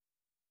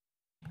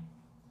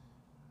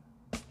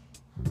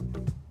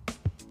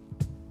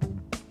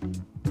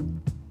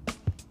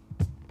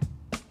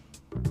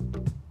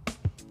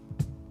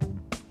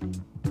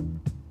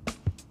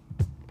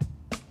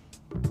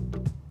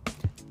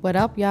What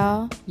up,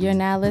 y'all? You're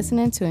now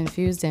listening to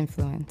Infused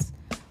Influence,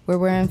 where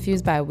we're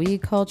infused by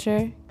weed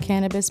culture,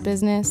 cannabis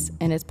business,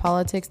 and its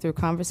politics through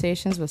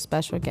conversations with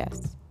special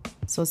guests.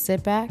 So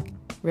sit back,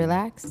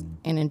 relax,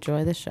 and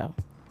enjoy the show.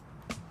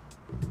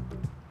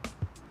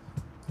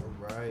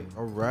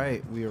 All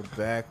right. We are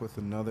back with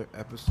another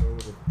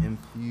episode of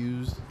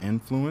Infused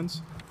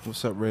Influence.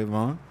 What's up,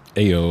 Rayvon?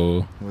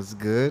 Ayo. What's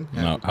good?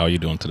 How are you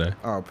doing today?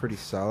 Oh, pretty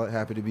solid.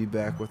 Happy to be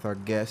back with our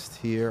guest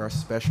here, our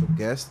special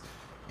guest.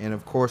 And,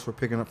 of course, we're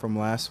picking up from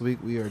last week.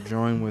 We are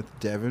joined with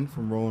Devin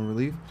from Rolling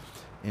Releaf.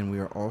 And we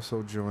are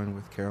also joined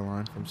with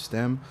Caroline from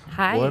Stem.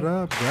 Hi. What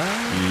up,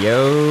 guys?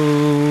 Yo.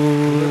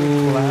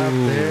 Little clap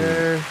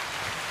there.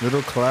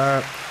 Little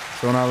clap.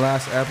 So in our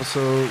last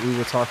episode, we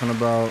were talking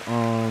about,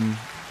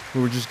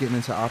 we were just getting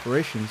into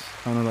operations,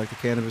 kind of like the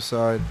cannabis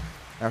side,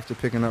 after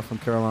picking up from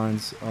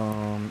Caroline's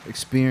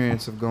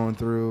experience of going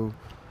through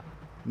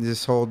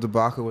this whole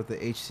debacle with the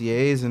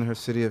HCAs in her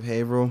city of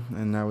Haverhill.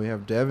 And now we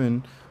have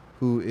Devin,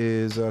 who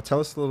is, tell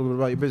us a little bit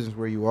about your business,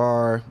 where you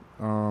are,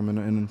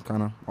 and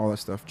kind of all that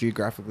stuff,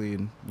 geographically,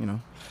 and, you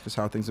know, just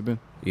how things have been.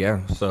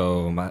 Yeah,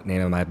 so my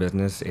name of my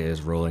business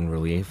is Rolling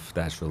Releaf.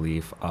 That's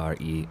Relief,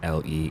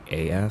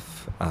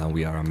 R-E-L-E-A-F.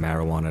 We are a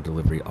marijuana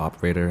delivery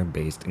operator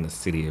based in the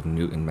city of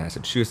Newton,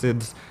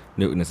 Massachusetts.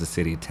 Newton is a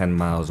city 10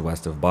 miles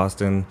west of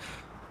Boston.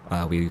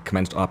 We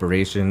commenced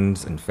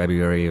operations in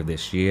February of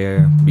this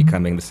year,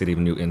 becoming the city of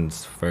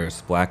Newton's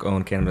first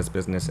black-owned cannabis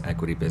business,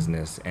 equity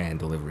business, and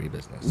delivery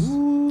business.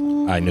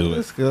 Ooh, I knew it.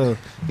 Let's go.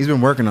 He's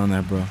been working on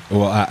that, bro.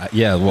 Well, that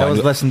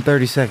was less than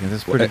 30 seconds.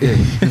 That's pretty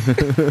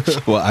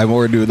good. Well, I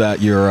more knew that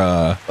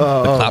the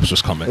claps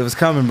was coming. It was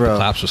coming, bro. The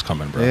claps was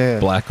coming, bro. Yeah.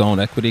 Black-owned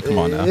equity. Come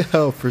on now.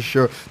 Yeah, for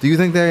sure. Do you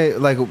think they,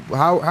 like,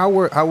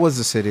 how was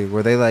the city?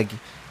 Were they like,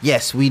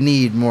 yes, we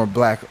need more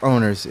black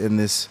owners in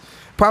this?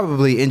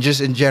 Probably in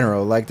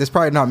general, like there's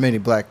probably not many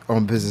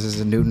black-owned businesses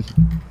in Newton.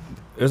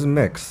 There's a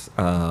mix,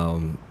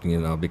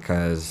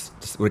 because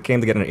when it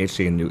came to getting an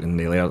HC in Newton,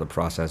 they laid out the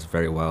process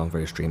very well,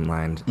 very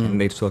streamlined, and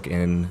they took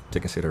into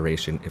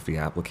consideration if the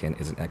applicant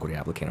is an equity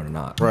applicant or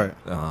not. Right.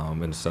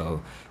 And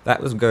so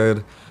that was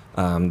good.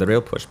 The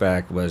real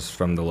pushback was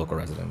from the local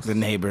residents. The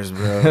neighbors,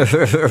 bro.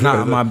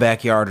 Not my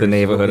backyard. The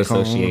neighborhood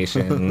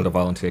association, the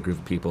volunteer group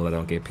of people that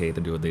don't get paid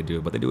to do what they do,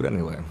 but they do it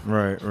anyway.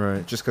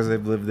 Right. Just because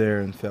they've lived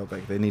there and felt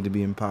like they need to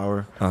be in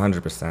power.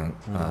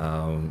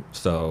 100%.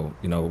 So,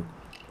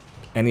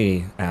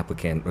 any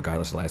applicant,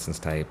 regardless of license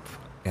type,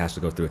 has to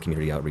go through a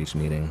community outreach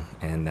meeting,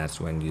 and that's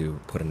when you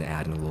put an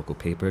ad in the local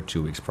paper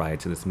 2 weeks prior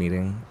to this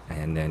meeting,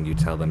 and then you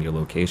tell them your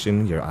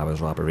location, your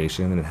hours of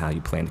operation, and how you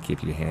plan to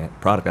keep your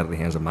product out of the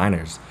hands of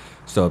minors.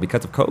 So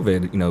because of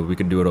COVID, we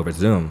could do it over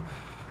Zoom.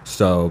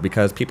 So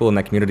because people in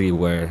that community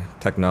were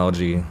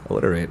technology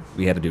illiterate,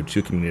 we had to do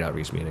 2 community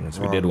outreach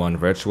meetings. Wow. We did one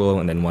virtual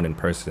and then one in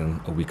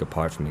person a week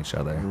apart from each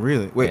other.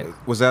 Really? Wait,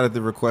 was that at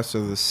the request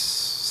of the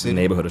city?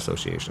 Neighborhood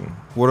association.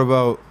 What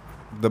about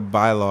the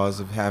bylaws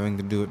of having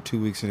to do it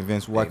 2 weeks in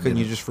advance? Why couldn't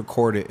you just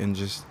record it and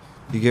just,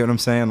 you get what I'm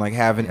saying? Like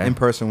have an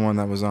in-person one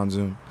that was on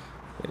Zoom.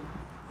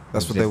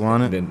 That's what they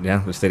wanted?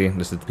 Yeah, the city,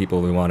 this is the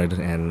people we wanted.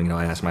 And,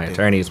 I asked my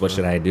attorneys, what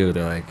should I do?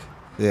 They're like,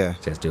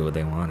 just do what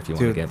they want if you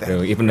want to get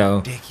through. Even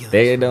though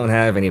they don't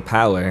have any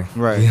power.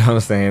 Right. You know what I'm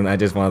saying? I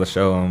just wanted to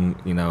show them,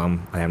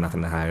 I have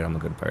nothing to hide. I'm a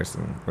good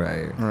person.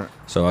 Right.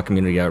 So our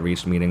community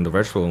outreach meeting, the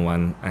virtual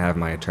one, I have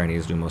my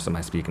attorneys do most of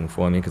my speaking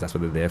for me because that's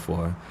what they're there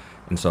for.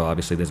 And so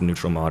obviously there's a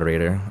neutral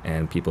moderator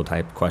and people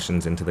type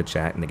questions into the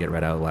chat and they get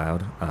read out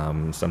loud.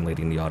 Some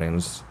lady in the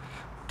audience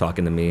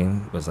talking to me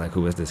was like,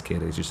 who is this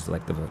kid? Is just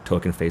like the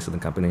token face of the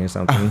company or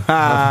something?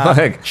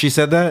 Like, she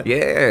said that?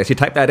 Yeah, she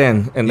typed that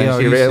in. And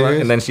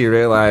then she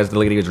realized the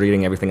lady was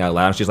reading everything out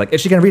loud. She's like, is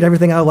she going to read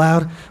everything out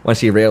loud? When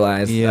she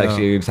realized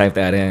she typed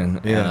that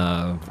in.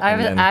 Yeah.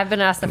 I've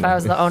been asked if I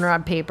was the owner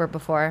on paper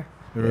before.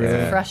 Really?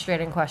 It's a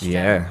frustrating question.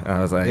 Yeah,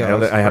 I was like,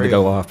 I had to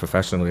go off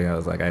professionally. I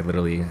was like, I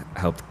literally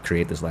helped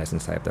create this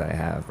license type that I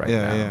have right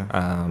now.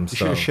 Yeah.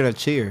 You should have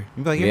cheered.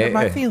 You'd be like, you hurt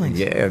my feelings.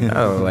 Yeah,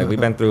 no, like we've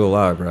been through a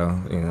lot, bro.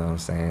 You know what I'm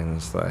saying?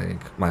 It's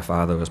like my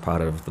father was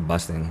part of the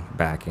busing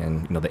back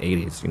in the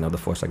 80s. The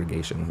forced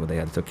segregation where they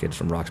had to take kids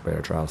from Roxbury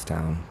or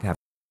Charlestown, have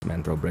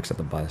men throw bricks at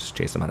the bus,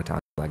 chase them out of town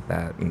like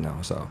that.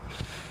 So.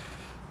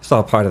 It's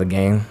all part of the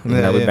game.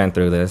 We've been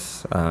through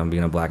this,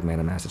 being a black man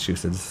in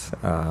Massachusetts.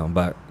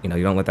 But, you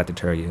don't let that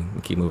deter you.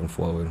 You keep moving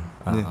forward.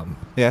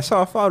 I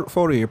saw a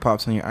photo of your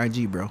pops on your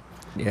IG, bro.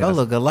 Yeah, y'all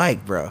look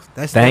alike, bro.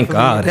 That's thank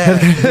God. Shout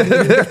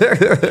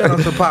out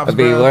to Pops, I'd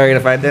be worried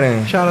if I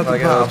didn't. Shout out to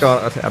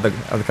Pops.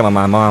 I'd come on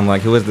my mom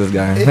like, who is this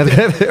guy?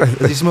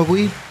 Does he smoke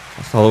weed?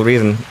 That's the whole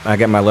reason. I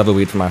get my love of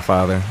weed from my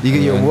father. You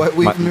get your what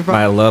weed from your father?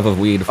 My love of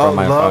weed from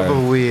my father.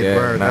 Love of weed,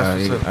 bro.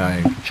 That's what's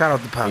up. Shout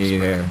out to Pops,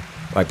 bro.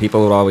 Like,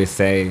 people would always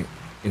say,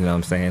 you know what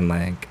I'm saying,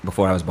 like,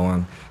 before I was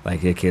born,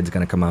 like, your kid's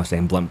gonna come out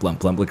saying blunt, blunt,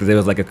 blunt, because there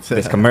was like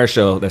this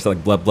commercial that's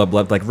like blunt, blunt,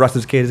 blunt, like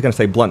Russ's kid is gonna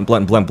say blunt,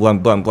 blunt, blunt,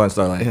 blunt, blunt, blunt.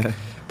 So like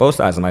both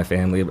sides of my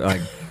family,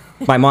 like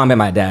my mom and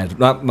my dad,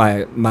 not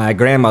my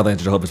grandmother,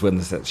 Jehovah's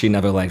Witness, she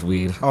never liked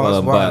weed.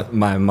 But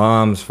my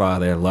mom's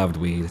father loved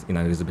weed. He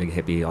was a big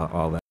hippie,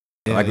 all that.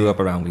 So I grew up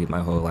around weed my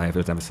whole life. It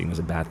was never seen as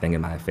a bad thing in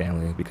my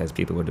family because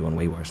people were doing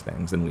way worse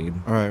things than weed.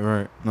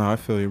 Right. No, I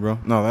feel you, bro.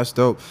 No, that's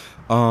dope.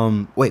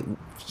 Wait,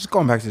 just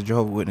going back to the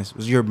Jehovah's Witness.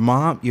 Was your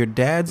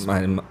dad's?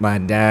 My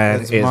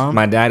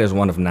dad is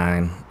one of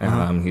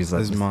 9. He's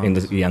like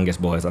the the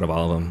youngest boys out of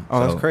all of them.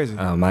 Oh, that's crazy.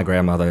 My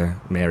grandmother,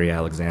 Mary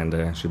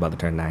Alexander, she's about to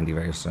turn 90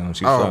 very soon.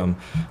 She's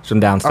from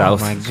down south,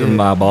 from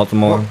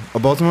Baltimore.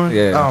 Baltimore?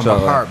 Yeah. Oh, my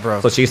heart,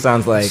 bro. So she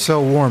sounds like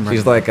so warm.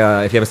 She's like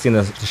if you ever seen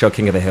the show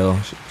King of the Hill,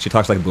 she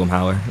talks like Boomhauer.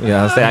 You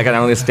know what I'm saying? I can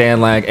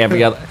understand like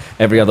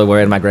every other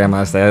word my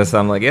grandma says. So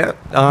I'm like,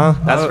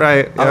 that's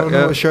right. I don't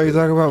know what show you're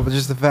talking about, but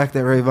just the fact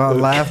that Rayvon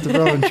laughed,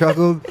 bro, and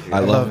chuckled. I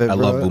love it, bro. I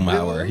love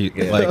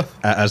Boomhauer. Like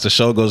as the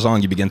show goes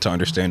on, you begin to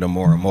understand him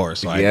more and more.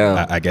 So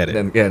I get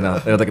it.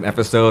 There's like an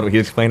episode where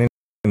he's explaining.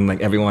 And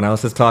like everyone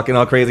else is talking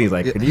all crazy. He's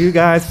like, "Can you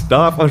guys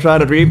stop? I'm trying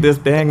to read this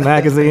dang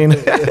magazine."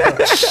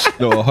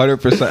 No,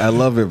 100%. I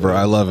love it, bro.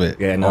 I love it.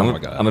 Yeah, no, oh my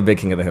God. I'm a big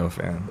King of the Hill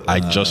fan. I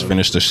just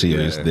finished the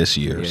series this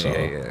year, so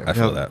I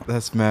feel that.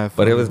 That's mad.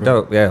 But it was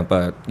dope, yeah.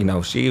 But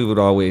she would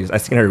always. I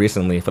seen her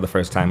recently for the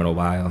first time in a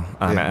while.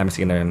 I haven't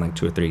seen her in like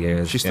 2 or 3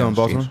 years. She's still in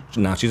Baltimore?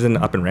 No, she's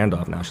up in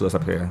Randolph now. She lives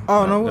up here.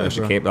 Oh no way.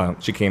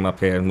 She came up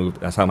here and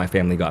moved. That's how my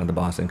family got into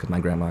Boston because my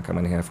grandma came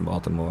in here from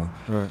Baltimore.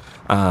 Right.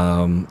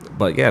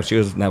 But yeah, she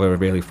was never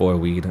really for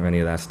weed or any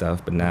of that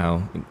stuff. But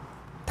now,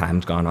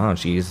 time's gone on.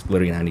 She's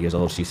literally 90 years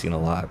old. She's seen a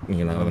lot,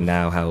 and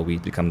now how we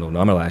become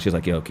normalized. She's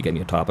like, "Yo, can you get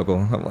me a topical?"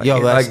 I'm like,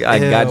 I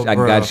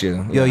got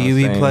you. Yo, you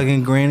be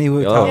plugging granny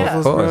with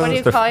topicals, bro? What do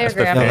you call your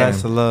grandma?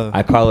 That's the love.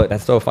 I call it.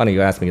 That's so funny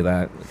you asked me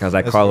that because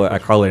I call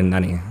her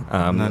Nunny.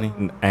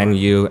 Nunny.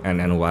 N-U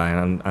and N-Y.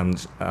 And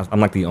I'm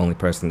like the only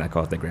person that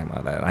calls their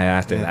grandma that. I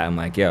asked her that. I'm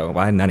like, yo,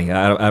 why Nunny?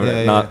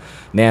 Not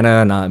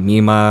Nana, not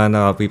Mima.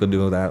 No, people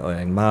do that.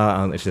 Like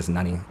Ma, it's just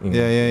Nunny.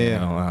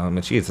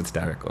 And she's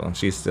hysterical.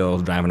 She's still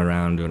driving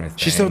around doing her thing.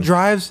 She still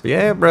drives?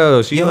 Yeah,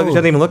 bro. She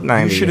doesn't even look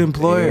 90. You should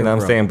employ her. You know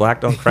what I'm saying?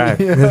 Black don't crack.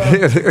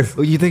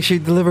 You think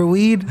she'd deliver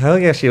weed? Hell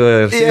yeah, she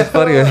would. She's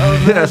funny.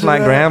 That's my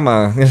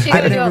grandma. She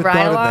gonna do a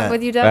ride along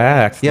with you, Devin?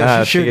 Facts.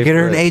 Yeah, she should get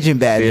her an agent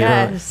badge.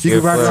 Yes. You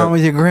can ride along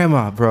with your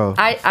grandma, bro.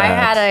 I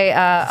had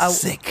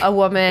a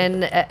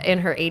woman in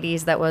her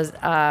 80s that was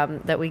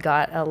that we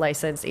got a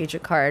licensed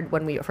agent card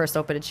when we first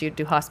opened, and she would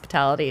do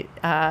hospitality.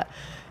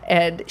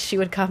 And she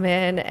would come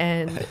in,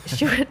 and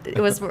it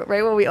was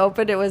right when we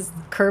opened, it was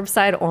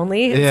curbside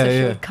only. And so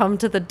she would come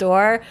to the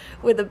door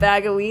with a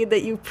bag of weed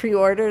that you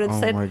pre-ordered and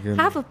said,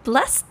 "Have a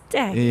blessed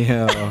day."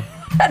 Yeah.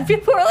 And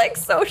people were like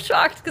so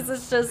shocked because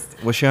it's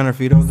just. Was she on her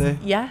feet all day?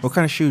 Yes. What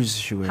kind of shoes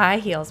did she wear? High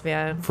heels,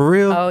 man. For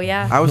real? Oh,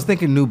 yeah. I was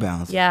thinking New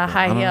Balance. Yeah,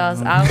 high heels.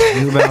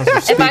 New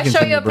Balance. If I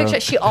show you a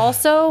picture,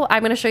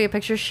 I'm going to show you a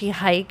picture. She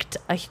hiked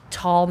a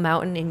tall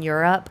mountain in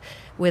Europe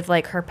with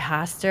like her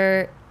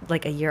pastor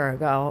like a year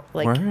ago,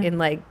 like in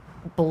like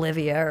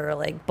Bolivia or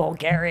like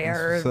Bulgaria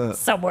or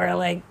somewhere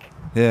like.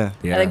 Yeah.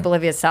 I think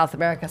Bolivia is South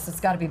America, so it's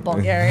got to be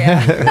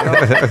Bulgaria.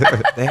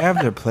 They have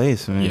their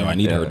place, man. Yo, I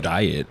need her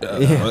diet.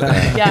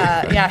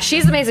 Yeah,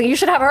 she's amazing. You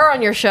should have her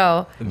on your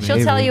show.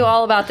 She'll tell you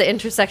all about the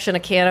intersection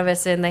of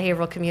cannabis in the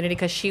Haverhill community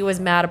because she was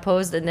mad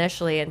opposed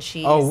initially, and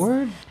she's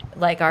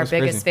like our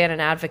biggest fan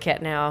and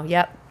advocate now.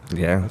 Yep.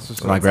 Yeah,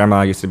 my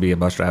grandma used to be a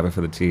bus driver for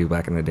the T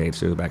back in the day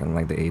too, back in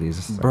like the 80s.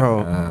 So,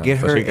 bro, get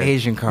her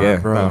Asian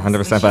card, bro.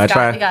 100%. But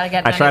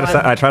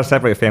I try to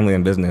separate family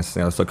and business.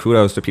 So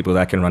kudos to people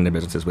that can run their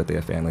businesses with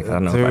their family. I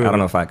don't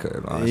know if I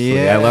could. Honestly.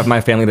 Yeah, I love my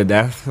family to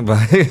death,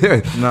 but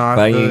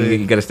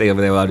you gotta stay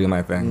over there while I do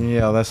my thing.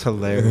 Yeah, that's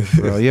hilarious,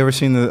 bro. You ever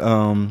seen the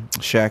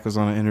Shaq was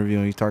on an interview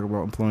and he talked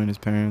about employing his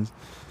parents?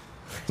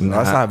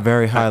 That's not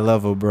very high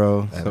level,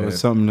 bro. So it's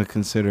something to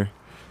consider.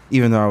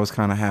 Even though I was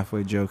kind of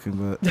halfway joking,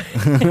 but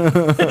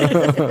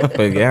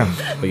but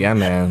yeah,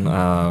 man.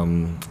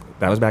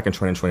 That was back in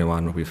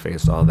 2021 when we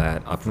faced all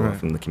that uproar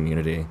from the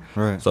community.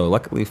 Right. So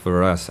luckily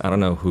for us, I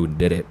don't know who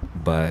did it,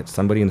 but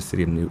somebody in the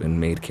city of Newton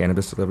made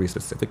cannabis delivery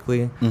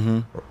specifically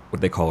what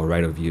they call a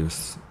right of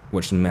use,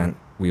 which meant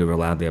we were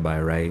allowed there by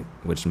right,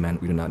 which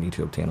meant we did not need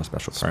to obtain a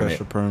special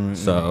permit.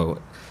 So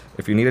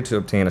if you needed to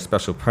obtain a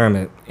special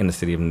permit in the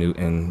city of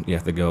Newton, you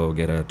have to go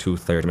get a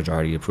 2/3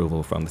 majority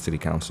approval from the city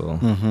council.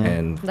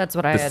 And that's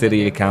what I had the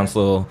city to do.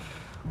 Council,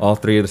 all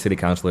 3 of the city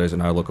councilors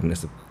in our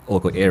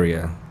local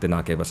area did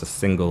not give us a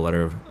single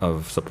letter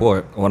of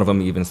support. One of them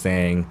even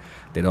saying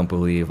they don't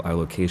believe our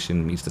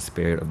location meets the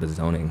spirit of the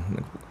zoning.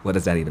 Like, what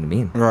does that even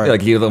mean? Right.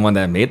 Like, you're the one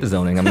that made the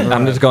zoning.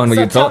 I'm just going where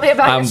you told me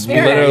about your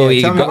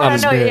spirit.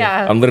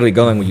 I'm literally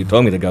going where you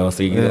told me to go.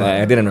 So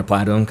I didn't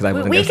reply to him because I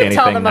wasn't going to say anything. We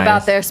can tell them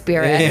about their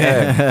spirit.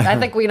 Yeah. I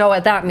think we know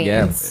what that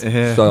means.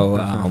 Yeah. So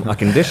a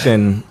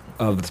condition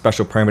of the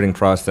special permitting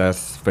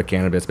process for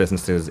cannabis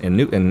businesses in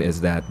Newton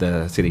is that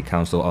the city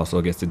council also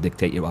gets to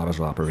dictate your hours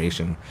of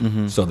operation.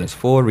 So there's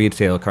 4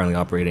 retail currently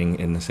operating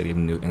in the city of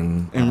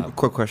Newton. And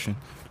quick question.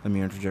 Let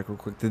me interject real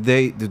quick. Did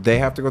they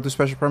have to go through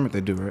special permit?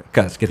 They do, right?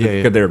 Because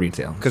they're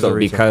retail.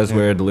 Because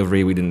we're a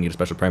delivery, we didn't need a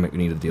special permit. We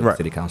need to deal with the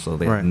city council.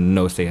 They have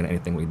no say in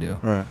anything we do.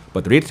 Right.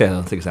 But the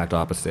retail is the exact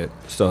opposite.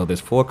 So there's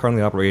 4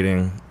 currently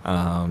operating,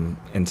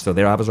 and so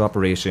their hours of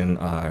operation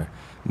are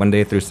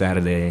Monday through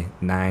Saturday,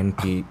 9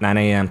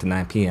 a.m. to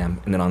 9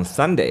 p.m. And then on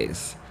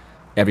Sundays,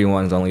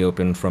 everyone's only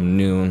open from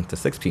noon to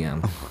 6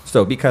 p.m.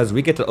 So because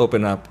we get to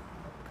open up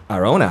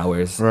our own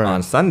hours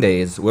on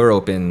Sundays, we're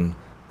open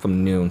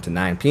from noon to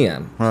 9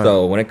 p.m. Right.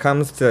 So when it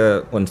comes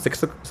to when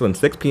 6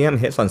 p.m.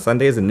 hits on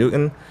Sundays in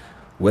Newton,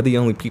 we're the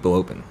only people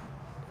open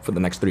for the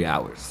next 3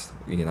 hours.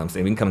 You know what I'm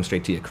saying? We can come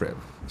straight to your crib.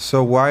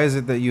 So why is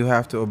it that you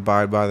have to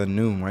abide by the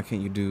noon? Why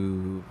can't you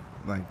do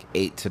like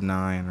 8 to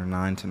 9 or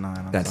 9 to 9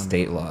 on That's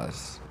Sunday? state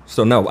laws.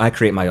 So no, I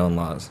create my own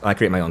laws. I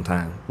create my own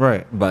time.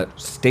 Right. But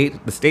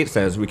the state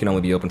says we can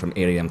only be open from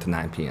 8 a.m. to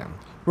 9 p.m.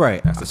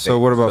 Right. So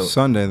what about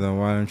Sunday though?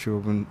 Why don't you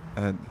open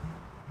at...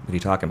 What are you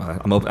talking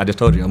about? I'm open. I just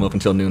told you I'm open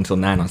till noon till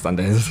 9 on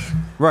Sundays.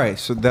 Right.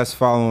 So that's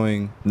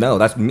following. No,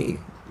 that's me.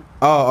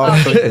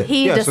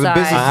 He decides. So the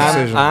business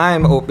decision.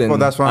 I'm open. Well,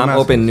 that's why I'm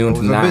open noon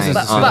to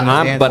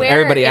 9. But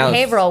everybody else. In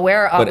Haverhill, we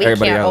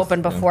can't else,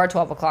 open before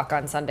 12 o'clock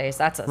on Sundays.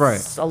 That's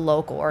a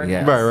local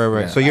ordinance. Yeah.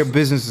 Right. Yeah. So your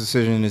business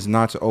decision is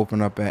not to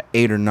open up at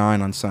 8 or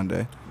 9 on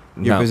Sunday.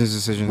 Your business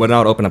decision. We're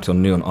not open up till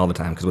noon all the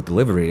time because with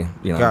delivery,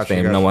 you know what I'm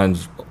saying? No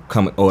one's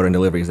ordering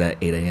deliveries at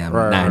 8 a.m.,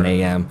 9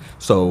 a.m.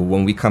 So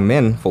when we come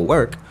in for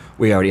work,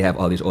 we already have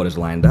all these orders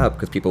lined up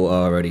because people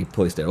already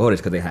placed their orders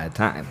because they had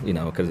time, you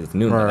know, because it's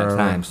noon at that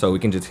time. So we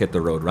can just hit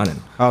the road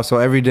running. Oh, so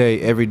every day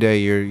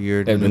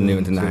you're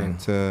noon to 9.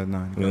 To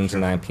 9. Noon to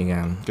 9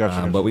 p.m.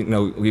 Gotcha. But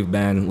we've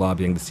been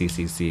lobbying the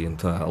CCC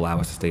to allow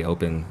us to stay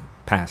open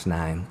past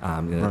 9.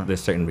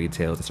 There's certain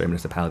retails and certain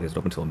municipalities that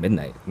open until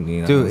midnight.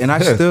 You know? Dude, and I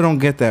still don't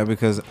get that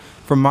because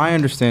from my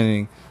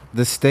understanding,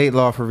 the state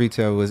law for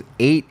retail was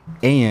 8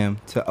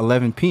 a.m. to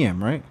 11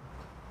 p.m., right?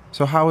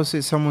 So how is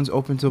it someone's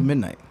open till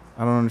midnight?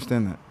 I don't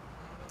understand that.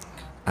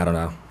 I don't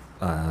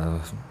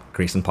know.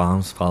 Grease and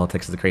palms.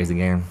 Politics is a crazy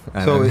game.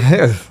 So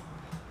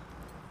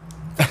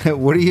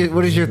what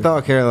is your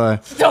thought, Caroline?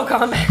 Don't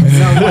comment.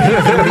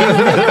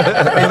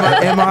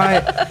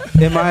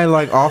 Am I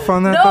like off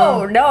on that?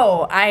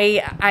 No.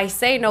 I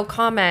say no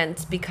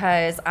comment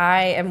because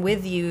I am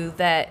with you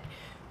that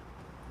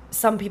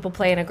some people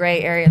play in a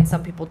gray area and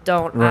some people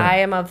don't. Right. I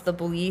am of the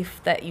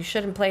belief that you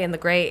shouldn't play in the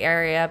gray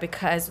area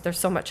because there's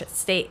so much at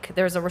stake.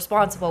 There's a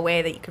responsible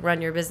way that you can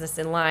run your business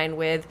in line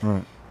with,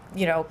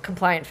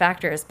 compliant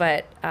factors.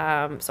 But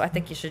so I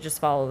think you should just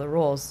follow the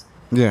rules.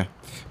 Yeah,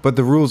 but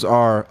the rules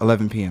are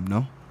 11 p.m.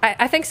 No.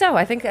 I think so.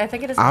 I think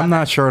it is. I'm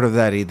not sure of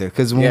that either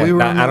because when we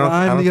were on the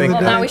line the other day,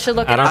 now we should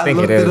look. I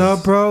looked it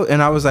up, bro,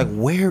 and I was like,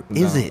 "Where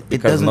is it?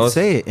 It doesn't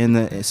say it in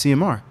the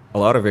CMR." A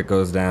lot of it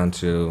goes down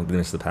to the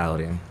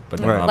municipality, but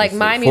like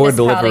my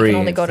municipality can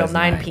only go till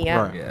 9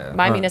 p.m. Right. Yeah.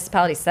 My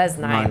municipality says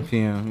 9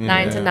 p.m.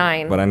 9 to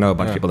 9. But I know a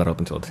bunch of people that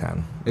open till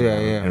 10. Yeah.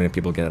 And then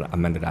people get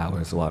amended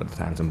hours a lot of the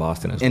times in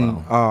Boston as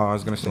well. Oh, I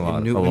was gonna say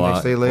in Newton they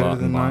stay later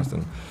than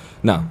Boston.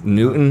 No,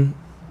 Newton.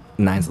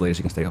 9's the latest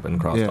you can stay open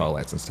across all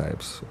license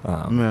types.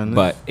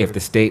 But if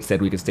the state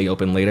said we could stay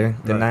open later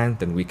than 9,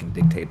 then we can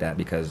dictate that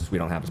because we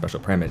don't have a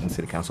special permit and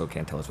city council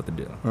can't tell us what to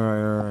do.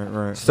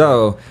 Right.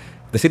 So,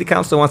 the city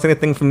council wants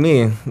anything from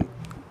me.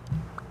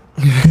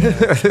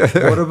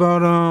 What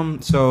about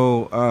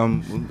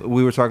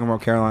we were talking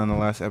about Caroline in the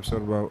last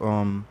episode about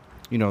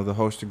the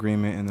host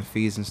agreement and the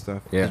fees and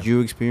stuff. Yeah. Did you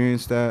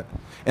experience that?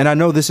 And I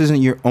know this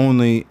isn't your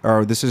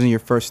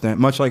first stint,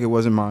 much like it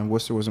wasn't mine.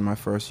 Worcester wasn't my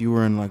first. You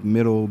were in like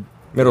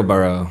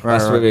Middleborough.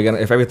 That's what we're gonna.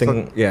 If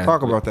everything,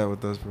 Talk about that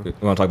with us, bro. You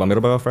want to talk about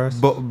Middleborough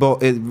first? But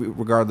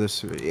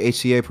regardless,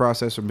 HCA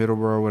process or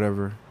Middleborough,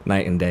 whatever.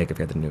 Night and day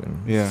compared to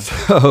Newton. Yeah.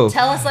 So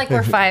tell us like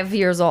we're 5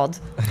 years old.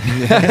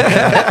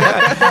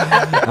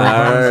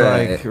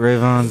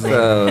 Rayvon's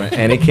so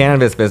any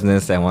cannabis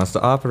business that wants to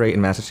operate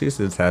in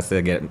Massachusetts has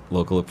to get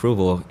local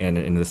approval, and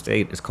in the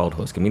state, it's called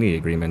host community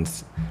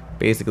agreements.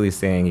 Basically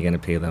saying you're going to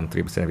pay them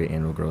 3% of your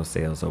annual gross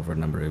sales over a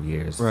number of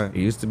years. Right. It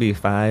used to be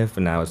 5,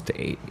 but now it's to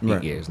 8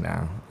 years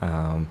now.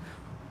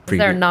 Is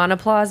there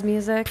non-applause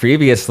music?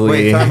 Previously.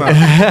 Wait, time out.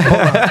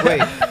 Hold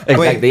on.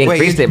 Wait, they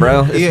increased it,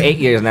 bro. It's 8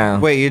 years now.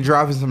 Wait, you're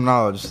dropping some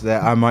knowledge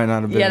that I might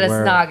not have been aware of. Yeah,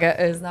 that's not good.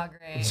 It's not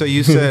great. So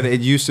you said it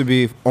used to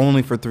be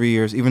only for 3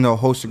 years, even though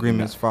host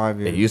agreement is 5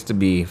 years. It used to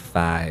be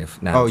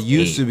 5. Now it's 8.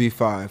 Used to be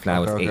 5.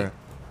 Now it's 8.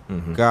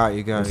 Mm-hmm. Got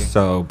you.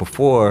 So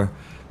before,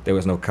 there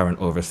was no current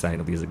oversight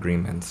of these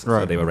agreements,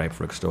 right. So they were ripe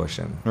for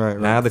extortion. Right.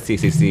 Now the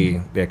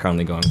CCC, they're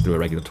currently going through a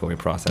regulatory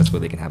process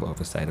where they can have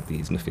oversight of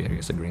these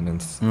nefarious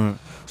agreements. Mm.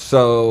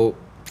 So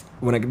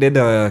when I did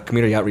a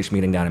community outreach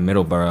meeting down in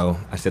Middleborough,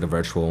 I did a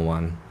virtual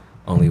one.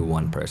 Only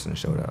one person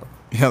showed up.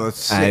 Yeah, that's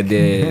sick. I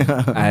did.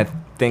 I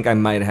think I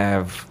might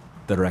have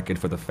the record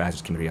for the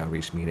fastest community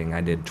outreach meeting.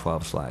 I did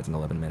 12 slides in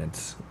 11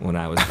 minutes when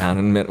I was down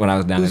in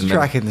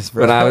tracking this,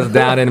 bro? When I was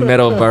down in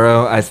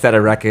Middleborough, I set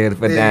a record.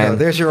 But then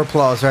there's your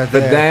applause right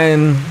there. But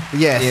then,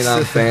 yes, you know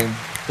what I'm saying.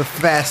 The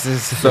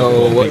fastest.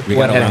 So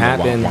what had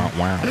happened?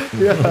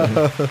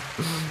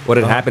 What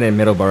had happened in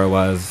Middleborough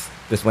was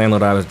this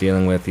landlord I was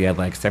dealing with. He had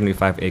like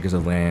 75 acres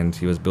of land.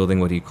 He was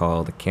building what he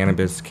called a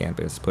cannabis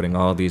campus, putting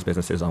all these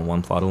businesses on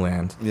one plot of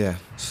land. Yeah.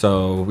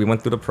 So we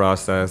went through the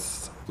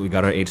process. We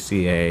got our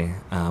HCA,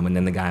 and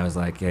then the guy was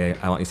like, "Yeah,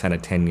 I want you to sign a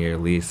 10-year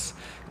lease."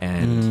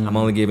 and I'm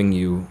only giving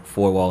you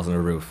 4 walls and a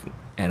roof,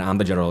 and I'm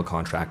the general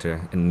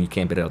contractor, and you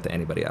can't bid it out to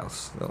anybody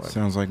else. So like,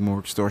 sounds like more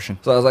extortion.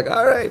 So I was like,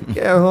 all right,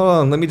 yeah, hold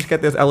on, let me just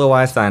get this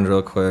LOI signed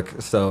real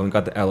quick. So we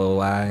got the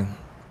LOI.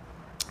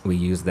 We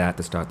used that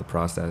to start the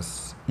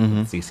process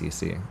with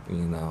CCC.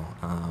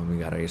 We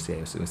got our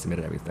HCA, so we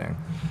submitted everything.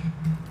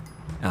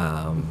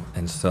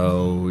 And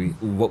so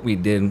what we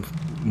did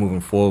moving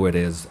forward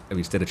is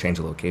we did a change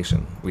of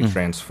location. We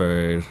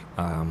transferred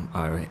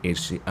our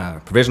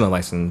provisional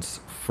license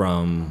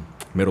from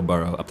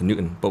Middleborough up to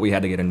Newton, but we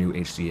had to get a new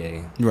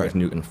HCA with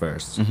Newton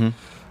first.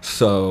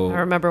 So I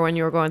remember when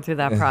you were going through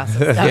that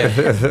process. I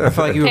felt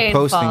like you were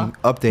posting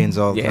updates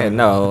all the time. Yeah,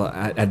 no.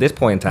 At this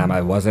point in time,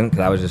 I wasn't,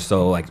 because I was just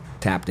so like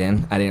tapped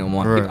in. I didn't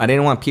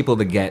want people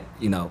to get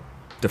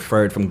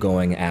deferred from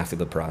going after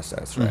the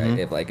process, right?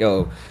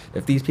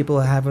 If these people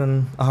are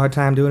having a hard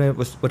time doing it,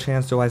 what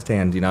chance do I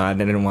stand? I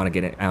didn't want to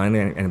I didn't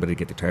want anybody to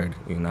get deterred.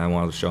 I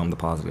wanted to show them the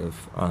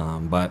positive.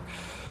 But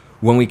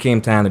when we came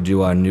time to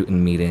do our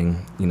Newton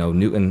meeting,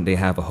 Newton, they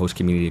have a host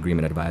community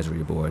agreement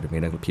advisory board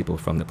made up of people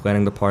from the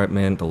planning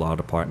department, the law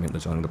department,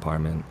 the zoning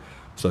department.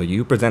 So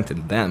you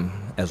presented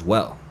them as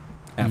well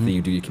after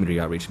you do your community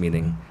outreach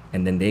meeting,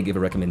 and then they give a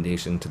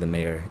recommendation to the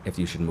mayor if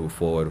you should move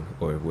forward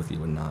or with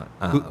you or not.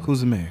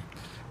 Who's the mayor?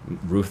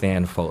 Ruth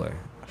Ann Fuller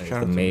is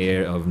the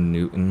mayor of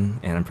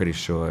Newton, and I'm pretty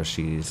sure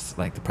she's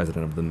like the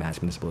president of the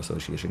Mass Municipal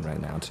Association right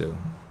now too.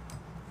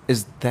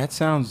 That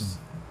sounds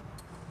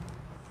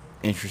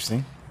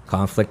interesting.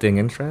 Conflicting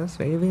interests,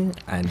 maybe?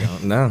 I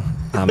don't know.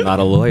 I'm not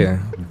a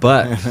lawyer,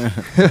 but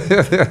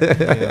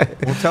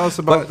Well, tell us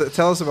about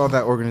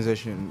that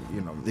organization.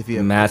 If you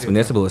have Mass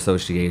Municipal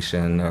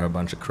Association are a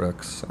bunch of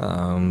crooks.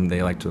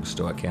 They like to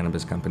extort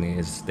cannabis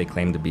companies. They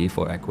claim to be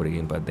for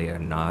equity, but they are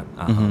not.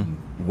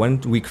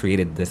 When we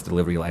created this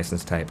delivery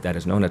license type that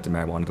is known as the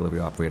marijuana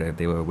delivery operator,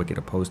 they were wicked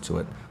opposed to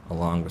it,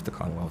 along with the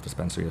Commonwealth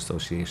Dispensary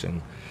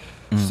Association.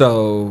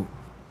 So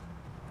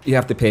you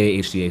have to pay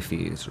HDA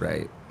fees,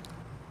 right?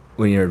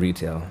 When you're a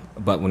retail,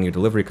 but when you're a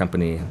delivery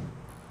company,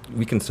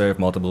 we can serve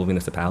multiple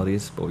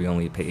municipalities, but we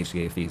only pay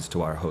HCA fees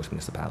to our host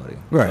municipality.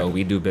 Right. So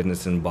we do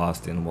business in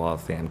Boston,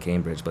 Waltham,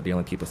 Cambridge, but the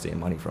only people seeing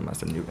money from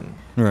us are Newton.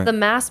 Right. The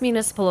Mass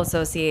Municipal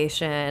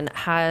Association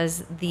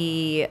has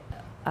the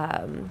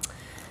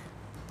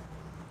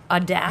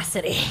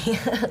audacity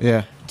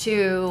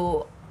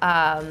to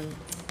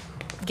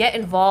get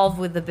involved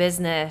with the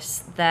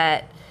business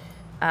that,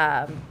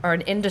 or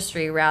an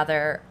industry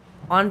rather,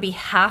 on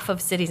behalf of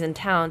cities and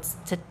towns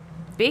to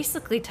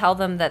basically tell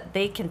them that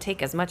they can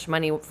take as much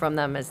money from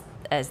them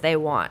as they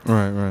want.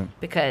 Right.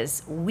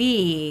 Because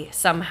we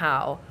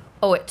somehow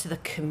owe it to the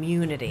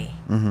community.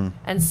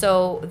 And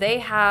so they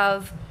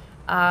have,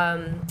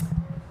 armed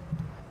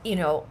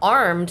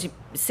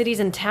cities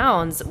and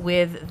towns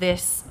with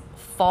this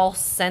false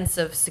sense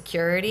of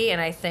security,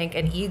 and I think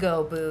an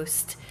ego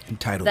boost.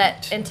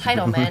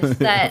 Entitlement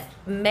that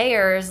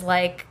mayors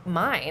like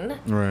mine,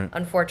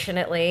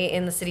 unfortunately,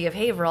 in the city of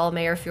Haverhill,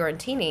 Mayor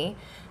Fiorentini,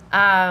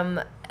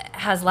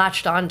 has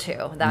latched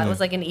onto. That was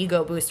like an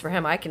ego boost for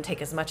him. I can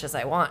take as much as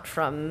I want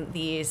from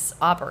these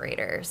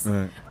operators.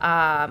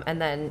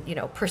 And then,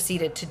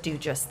 proceeded to do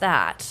just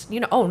that.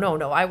 Oh,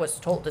 no, I was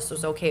told this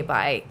was okay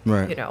by,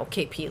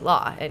 KP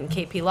Law. And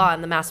KP Law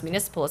and the Mass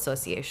Municipal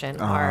Association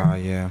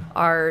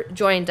are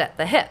joined at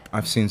the hip.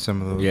 I've seen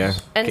some of those. Yeah.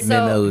 And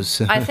so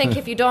I think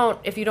if you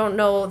don't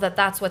know that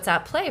that's what's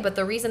at play, but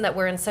the reason that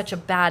we're in such a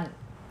bad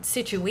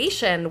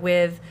situation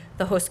with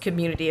the host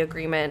community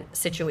agreement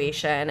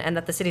situation and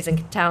that the cities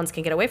and towns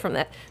can get away from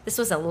that, this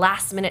was a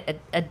last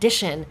minute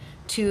addition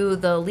to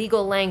the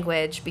legal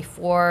language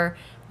before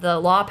the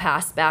law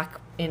passed back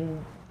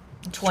in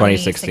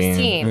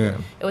 2016. It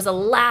was a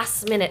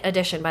last minute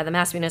addition by the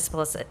Mass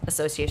Municipal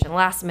Association,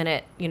 last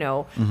minute,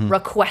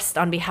 request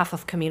on behalf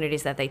of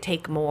communities that they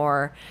take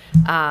more,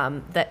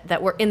 that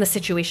we're in the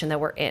situation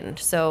that we're in.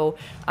 So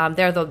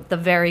they're the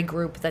very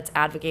group that's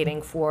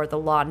advocating for the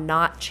law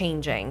not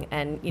changing,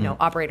 and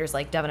operators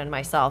like Devin and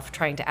myself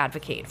trying to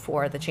advocate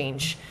for the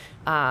change,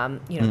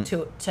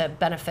 to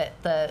benefit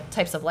the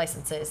types of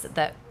licenses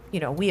that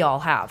we all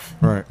have.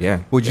 Right.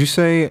 Yeah. Would you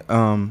say?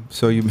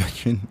 So you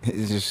mentioned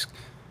it's just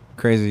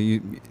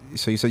crazy.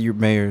 So you said your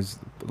mayor's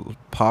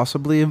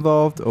possibly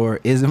involved or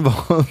is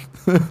involved?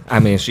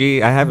 I mean,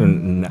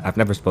 I've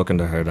never spoken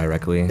to her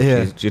directly.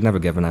 Yeah. She's never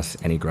given us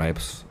any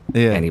gripes,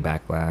 any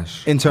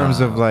backlash. In terms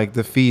of like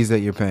the fees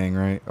that you're paying,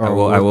 right? I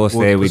will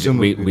say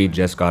we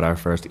just got our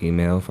first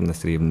email from the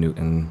city of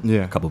Newton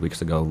a couple of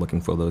weeks ago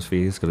looking for those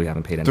fees because we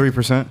haven't paid any.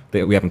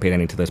 3%? We haven't paid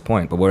any to this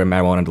point, but we're a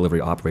marijuana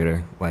delivery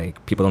operator.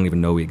 Like, people don't even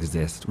know we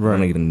exist. We're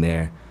not even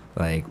there.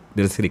 Like,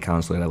 there's a city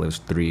councilor that lives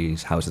 3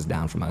 houses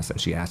down from us,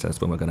 and she asked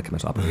us when we're going to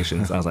commence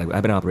operations. I was like,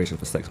 I've been in operation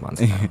for 6 months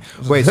now.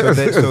 Wait, so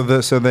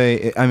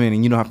they, I mean,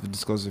 and you don't have to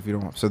disclose if you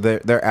don't want. So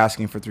they're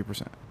asking for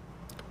 3%.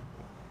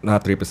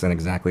 Not 3%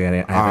 exactly.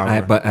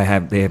 But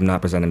they have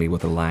not presented me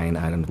with a line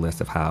item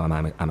list of how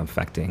I'm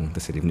affecting the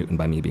city of Newton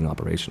by me being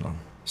operational.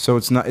 So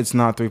it's not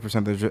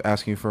 3%. They're just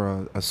asking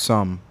for a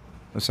sum,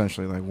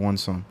 essentially, like one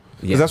sum.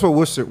 Because that's what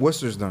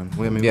Worcester's done.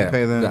 I mean, we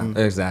pay them.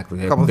 Yeah,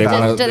 exactly.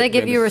 Do they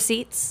give you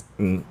receipts?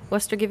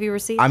 Worcester give you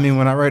receipts? I mean,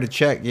 when I write a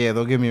check,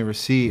 they'll give me a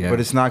receipt, but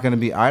it's not going to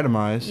be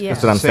itemized. Yeah.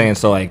 That's what I'm saying.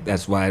 So, like,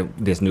 that's why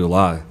this new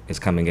law is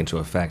coming into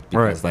effect.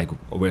 Because, like,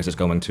 where's this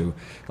going to?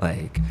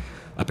 Like,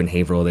 up in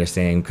Haverhill, they're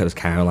saying because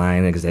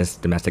Caroline exists,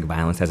 domestic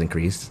violence has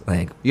increased.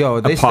 Like, they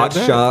a pot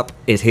shop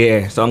is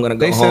here, so I'm going to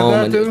go home.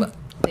 They said that, dude?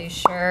 They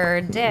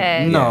sure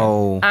did.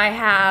 No. I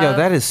have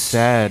that is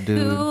sad,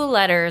 dude. 2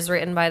 letters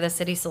written by the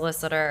city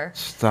solicitor.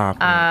 Stop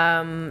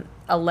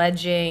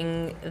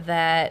alleging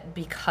that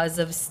because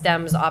of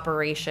STEM's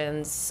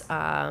operations,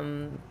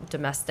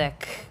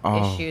 domestic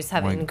issues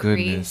have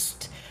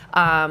increased.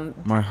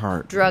 My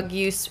heart. Drug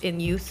use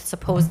in youth,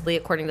 supposedly,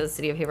 according to the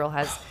city of Haverhill,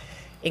 has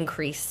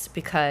increased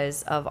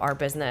because of our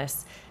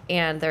business.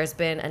 And there's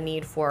been a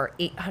need for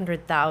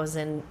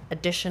 $800,000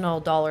 additional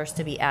dollars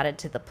to be added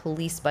to the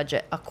police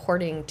budget,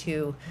 according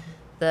to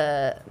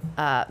the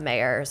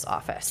mayor's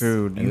office.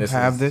 Dude,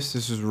 this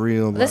is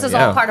real. This is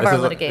all part of our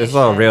litigation. This is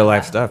all real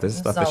life stuff. This is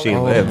stuff that she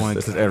lives. Oh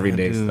this is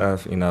everyday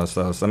stuff,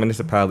 So some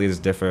municipalities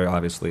differ,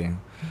 obviously.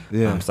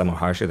 Yeah. Some are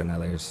harsher than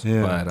others.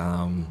 Yeah.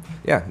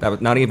 But that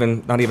was not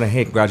even a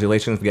hey,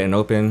 congratulations for getting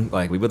open.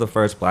 Like, we were the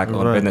first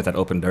black-owned business that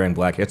opened during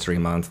Black History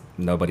Month.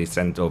 Nobody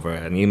sent over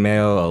an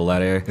email, a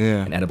letter,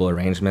 an edible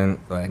arrangement,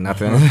 like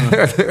nothing.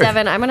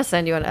 Devin, I'm gonna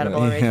send you an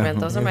edible arrangement.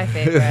 Those are my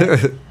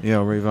favorite.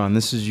 Yo, Rayvon,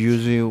 this is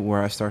usually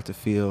where I start to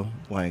feel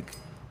like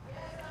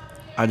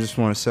I just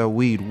want to sell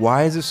weed.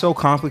 Why is it so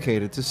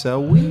complicated to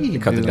sell weed?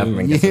 Because the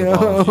government gets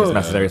involved. Just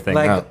messes everything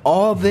up.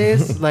 All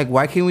this,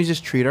 why can't we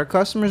just treat our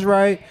customers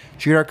right,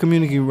 treat our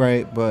community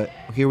right? But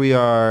here we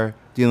are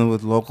dealing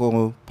with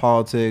local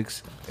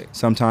politics,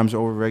 sometimes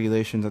over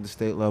regulations at the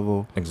state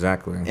level.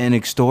 Exactly. And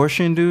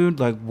extortion, dude.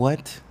 Like,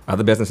 what?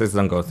 Other businesses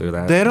don't go through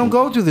that. They don't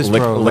go through this,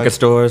 bro. Liquor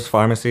stores,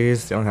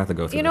 pharmacies, they don't have to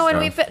go through this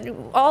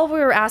and all we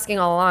were asking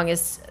all along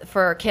is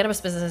for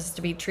cannabis businesses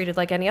to be treated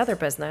like any other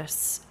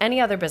business,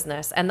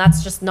 and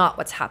that's just not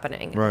what's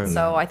happening. Right.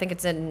 So I think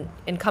it's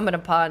incumbent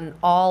upon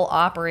all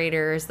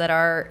operators that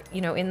are,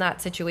 in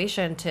that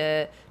situation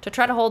to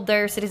try to hold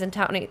their cities and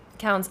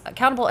towns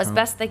accountable as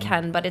best they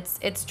can. But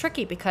it's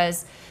tricky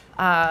because,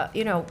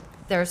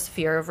 there's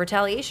fear of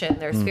retaliation.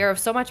 There's fear of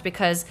so much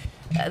because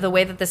the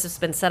way that this has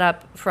been set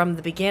up from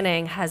the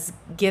beginning has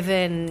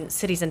given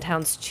cities and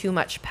towns too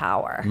much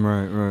power.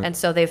 Right. And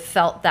so they've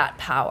felt that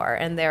power,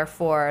 and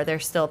therefore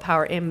there's still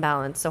power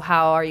imbalance. So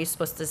how are you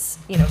supposed to,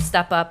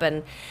 step up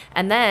and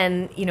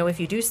then, if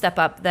you do step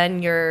up,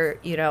 then you're,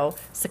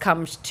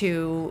 succumbed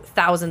to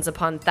thousands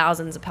upon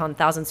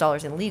thousands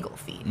dollars in legal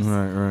fees.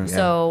 Right.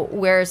 So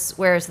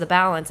where's the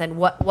balance, and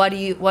what do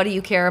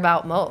you care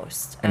about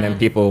most? And then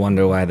people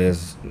wonder why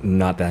there's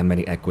not that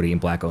many equity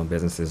and black-owned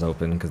businesses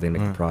open, because they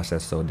make the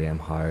process so damn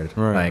hard.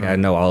 Right. I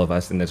know all of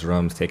us in this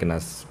room, it's taken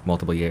us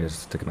multiple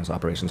years to commence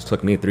operations. It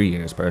took me 3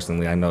 years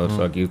personally. I know it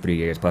took you 3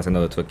 years, plus I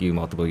know it took you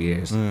multiple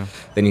years.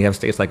 Then you have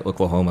states like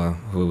Oklahoma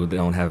who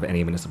don't have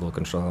any municipal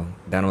control.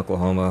 Down in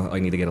Oklahoma, all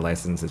you need to get a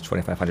license is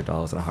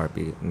 $2,500 in a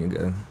heartbeat, and you're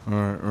good.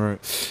 All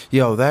right.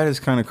 Yo, that is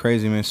kind of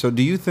crazy, man. So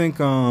do you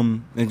think,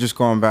 and just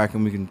going back,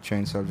 and we can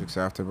change subjects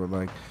after,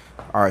 but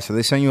all right, so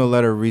they sent you a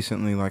letter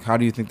recently. How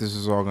do you think this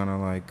is all gonna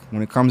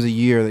when it comes a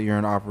year that you're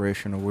in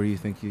operation, or where do you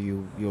think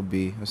you'll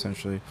be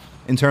essentially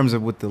in terms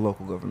of with the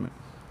local government?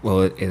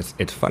 Well,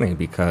 it's funny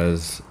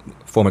because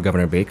former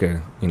Governor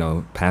Baker,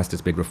 passed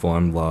this big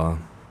reform law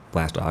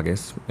last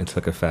August. It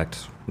took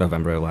effect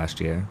November of last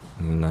year.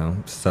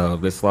 So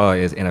this law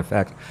is in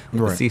effect.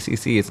 Right. The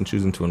CCC isn't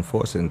choosing to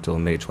enforce it until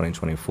May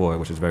 2024,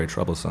 which is very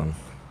troublesome.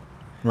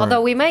 Right.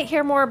 Although we might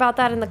hear more about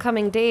that in the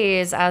coming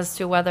days as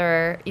to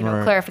whether,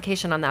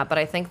 clarification on that. But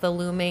I think the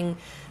looming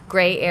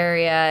gray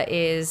area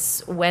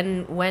is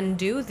when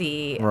do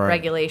the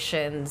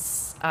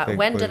regulations,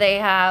 when do they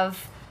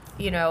have,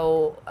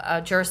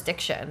 a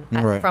jurisdiction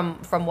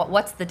from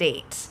what's the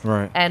date?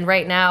 Right. And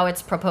right now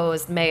it's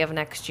proposed May of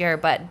next year,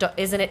 but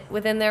isn't it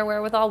within their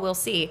wherewithal? We'll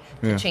see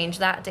to change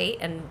that date.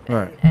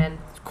 And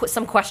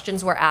some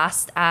questions were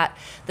asked at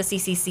the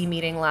CCC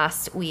meeting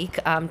last week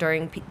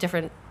during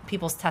different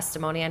people's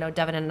testimony. I know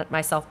Devin and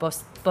myself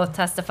both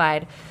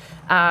testified,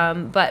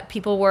 but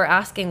people were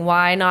asking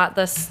why not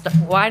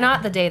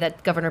the day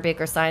that Governor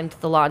Baker signed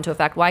the law into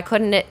effect? Why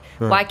couldn't it?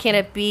 Why can't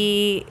it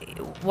be?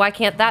 Why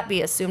can't that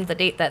be assumed the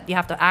date that you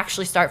have to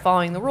actually start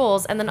following the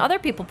rules? And then other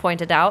people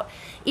pointed out,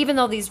 even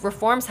though these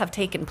reforms have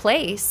taken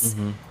place.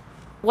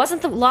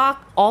 Wasn't the law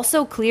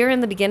also clear in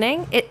the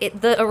beginning?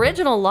 The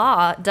original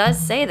law does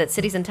say that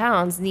cities and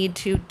towns need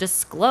to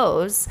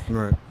disclose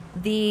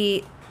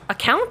the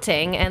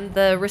accounting and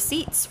the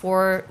receipts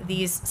for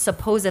these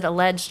supposed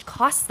alleged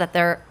costs that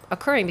they're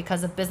occurring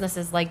because of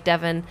businesses like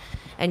Devin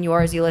and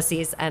yours,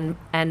 Ulysses, and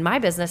my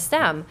business,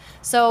 Stem.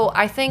 So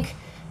I think,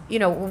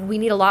 we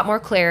need a lot more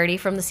clarity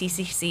from the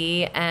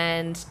CCC,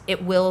 and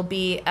it will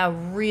be a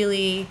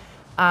really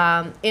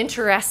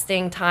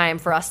interesting time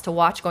for us to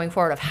watch going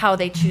forward of how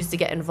they choose to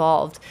get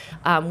involved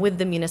with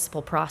the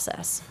municipal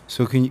process.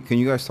 So can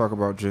you guys talk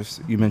about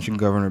you mentioned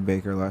Governor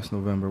Baker last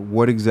November.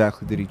 What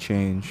exactly did he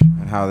change,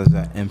 and how does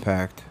that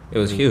impact It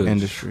was huge.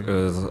 industry? It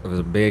was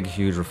a big,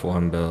 huge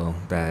reform bill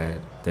that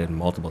did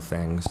multiple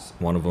things.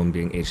 One of them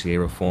being HCA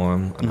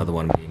reform, another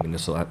one being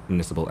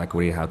municipal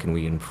equity. How can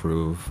we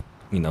improve,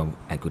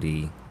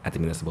 equity at the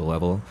municipal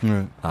level?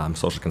 Right.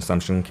 Social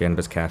consumption,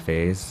 cannabis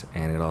cafes,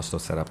 and it also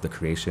set up the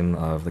creation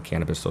of the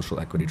Cannabis Social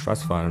Equity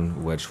Trust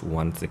Fund, which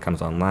once it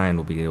comes online,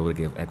 will be able to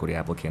give equity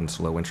applicants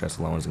low interest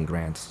loans and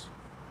grants.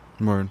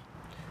 Word.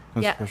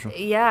 That's Yeah, special.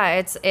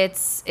 yeah,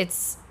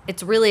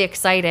 it's really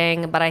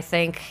exciting, but I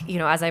think,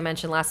 as I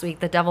mentioned last week,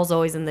 the devil's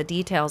always in the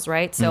details,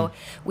 right? So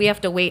we have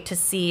to wait to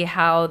see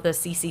how the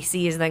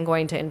CCC is then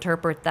going to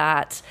interpret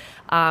that,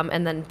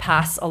 and then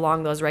pass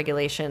along those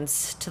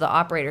regulations to the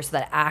operator so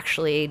that it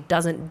actually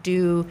doesn't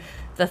do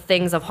the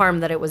things of harm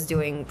that it was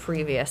doing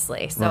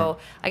previously. So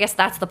I guess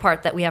that's the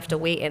part that we have to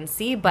wait and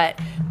see, but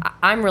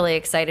I'm really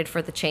excited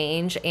for the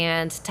change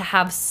and to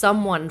have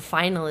someone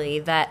finally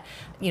that,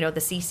 the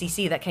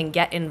CCC that can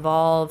get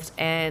involved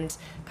and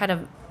kind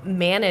of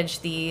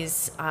manage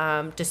these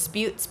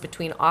disputes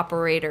between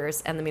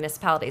operators and the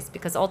municipalities,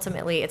 because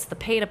ultimately it's the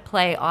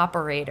pay-to-play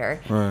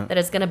operator that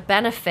is going to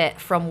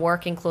benefit from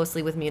working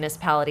closely with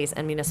municipalities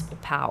and municipal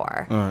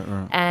power.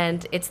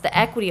 And it's the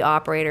equity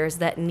operators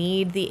that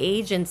need the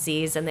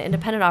agencies and the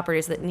independent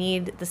operators that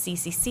need the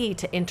CCC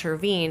to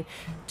intervene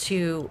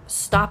to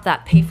stop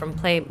that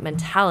pay-from-play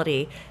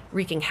mentality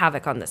wreaking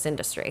havoc on this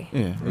industry.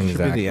 Yeah, it should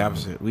be the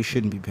opposite. We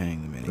shouldn't be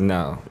paying them any.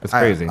 No, it's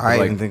crazy.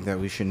 I even think that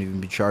we shouldn't even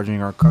be charging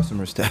our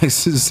customers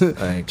taxes,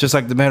 just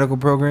like the medical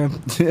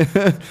program. They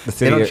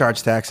don't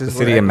charge taxes. The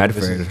city of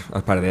Medford,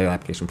 as part of their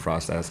application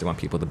process, they want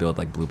people to build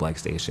blue light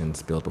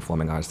stations, build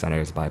performing arts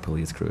centers, buy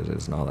police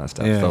cruisers, and all that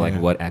stuff. So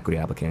what equity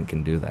applicant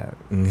can do that?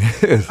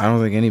 I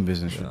don't think any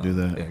business should do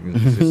that.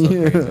 It's so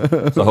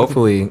crazy. So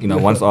hopefully,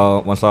 once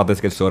all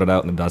this gets sorted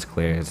out and the dust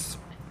clears,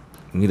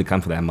 we need to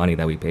come for that money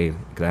that we paid,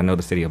 because I know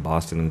the city of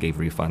Boston gave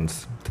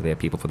refunds to their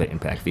people for their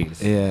impact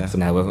fees. Yeah. So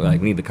now we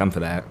need to come for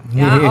that.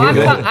 Yeah,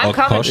 I'm coming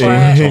for customer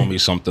it. told me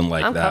something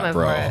like I'm that, coming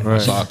bro. for it. I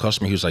saw a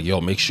customer. He was like, "Yo,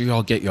 make sure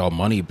y'all get y'all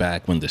money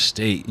back when the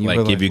state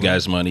give you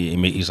guys money."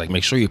 And he's like,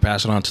 "Make sure you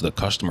pass it on to the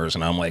customers."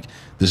 And I'm like,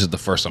 "This is the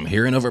first I'm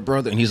hearing of it,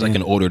 brother." And he's like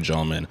an older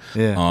gentleman.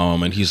 Yeah.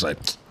 And he's like,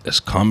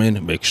 "It's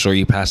coming. Make sure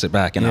you pass it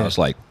back." And I was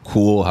like,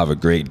 "Cool. Have a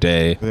great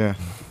day." Yeah.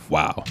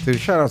 Wow. Dude,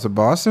 shout out to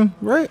Boston,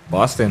 right?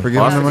 Boston. Shout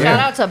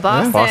out to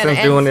Boston. Boston's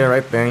and doing their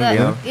right thing.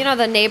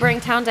 The neighboring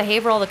town to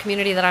Haverhill, the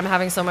community that I'm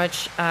having so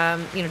much,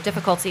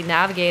 difficulty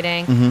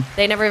navigating,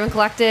 they never even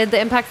collected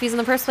the impact fees in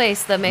the first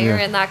place. The mayor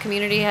in that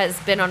community has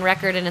been on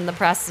record and in the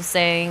press of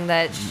saying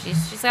that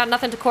she's got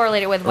nothing to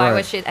correlate it with. Why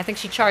would she? I think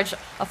she charged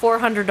a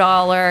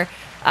 $400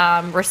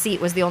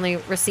 receipt was the only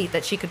receipt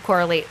that she could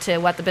correlate to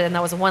what the bill, and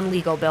that was one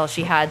legal bill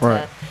she had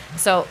to.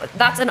 So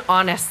that's an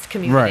honest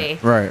community.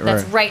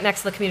 That's right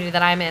next to the community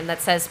that I'm in that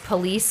says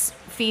police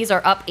fees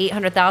are up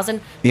 $800,000.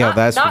 Yeah,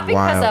 that's not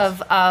because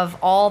wild. of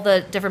all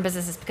the different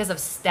businesses, because of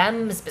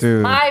Stem's business,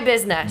 Dude, my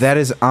business. That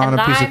is on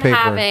a piece of paper,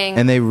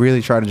 and they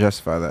really try to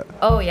justify that.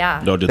 Oh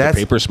yeah. No, did the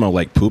paper smell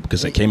like poop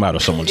because it came out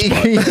of someone's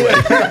butt?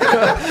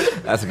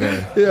 That's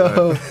good.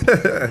 Yo,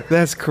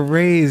 that's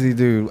crazy,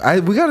 dude.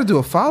 We got to do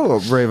a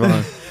follow-up,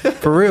 Rayvon.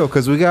 For real,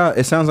 because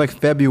it sounds like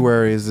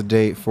February is the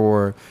date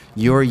for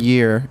your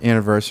year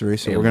anniversary,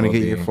 so we're going to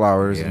get your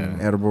flowers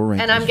and edible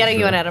arrangements. And I'm getting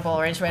you an edible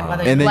arrangement,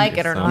 whether you like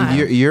it or not.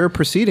 Your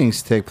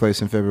proceedings take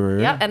place in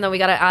February. Yep, and then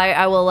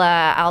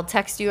I'll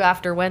text you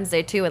after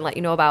Wednesday too and let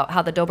you know about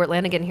how the Dobert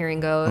Lanigan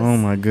hearing goes. Oh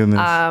my goodness.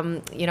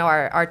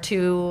 Our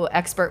two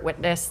expert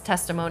witness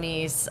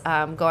testimonies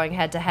going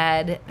head to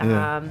head,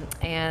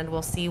 and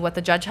we'll see what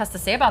the judge has to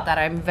say about that.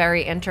 I'm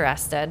very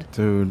interested.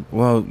 Dude,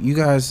 well, you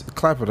guys,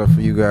 clap it up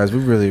for you guys. We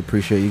really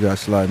appreciate you guys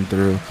sliding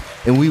through.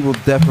 And we will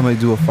definitely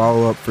do a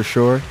follow-up for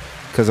sure,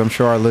 because I'm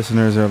sure our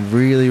listeners are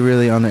really,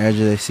 really on the edge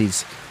of their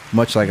seats,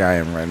 much like I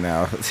am right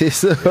now.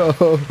 So,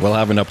 we'll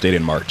have an update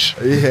in March.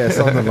 Yeah,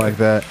 something like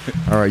that.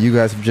 All right, you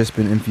guys have just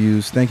been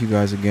infused. Thank you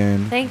guys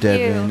again. Thank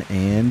Devin you.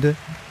 And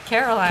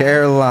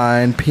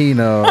Caroline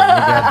Pineau. We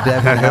got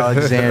Devin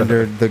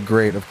Alexander, the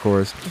great, of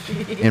course,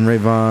 and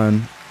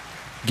Rayvon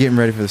getting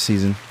ready for the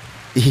season.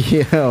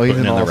 He's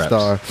an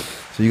all-star.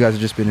 So you guys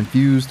have just been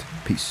infused.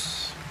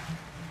 Peace.